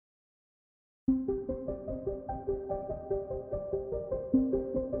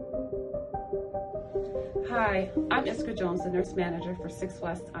Hi, I'm Iskra Jones, the Nurse Manager for 6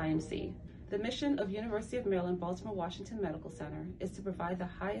 West IMC. The mission of University of Maryland Baltimore Washington Medical Center is to provide the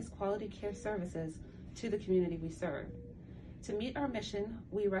highest quality care services to the community we serve. To meet our mission,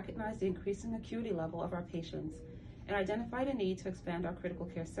 we recognize the increasing acuity level of our patients and identified a need to expand our critical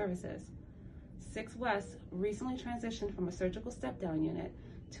care services. 6 West recently transitioned from a surgical step-down unit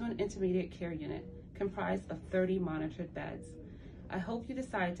to an intermediate care unit comprised of 30 monitored beds. I hope you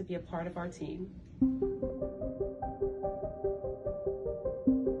decide to be a part of our team.